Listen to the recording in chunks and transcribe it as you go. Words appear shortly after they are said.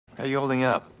How you holding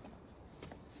up?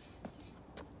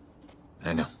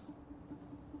 I know.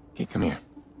 Okay, come here.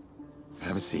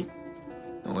 Have a seat.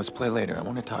 Now, let's play later. I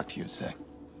want to talk to you a sec.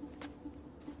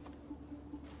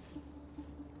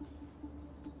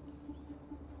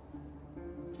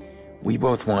 We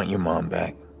both want your mom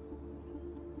back.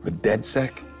 But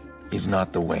DedSec is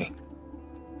not the way.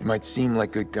 They might seem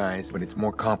like good guys, but it's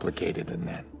more complicated than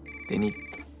that. They need...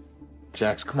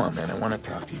 Jax, come on, man. I want to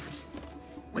talk to you.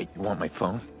 Wait, you want my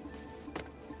phone?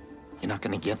 You're not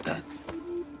gonna get that.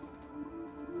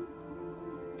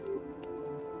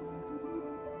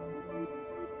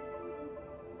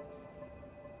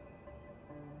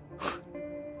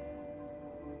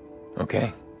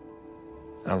 Okay.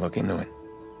 I'll look into it.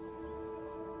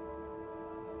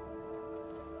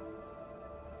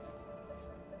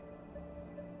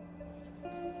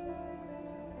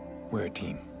 We're a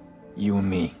team. You and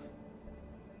me.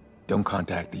 Don't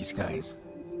contact these guys.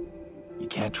 You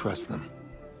can't trust them.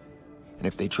 And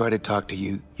if they try to talk to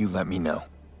you, you let me know.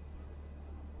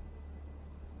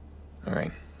 All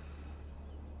right.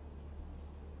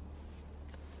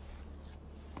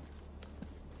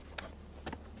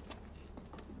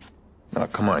 Oh,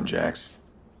 come on, Jax.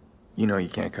 You know you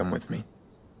can't come with me.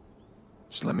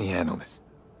 Just let me handle this.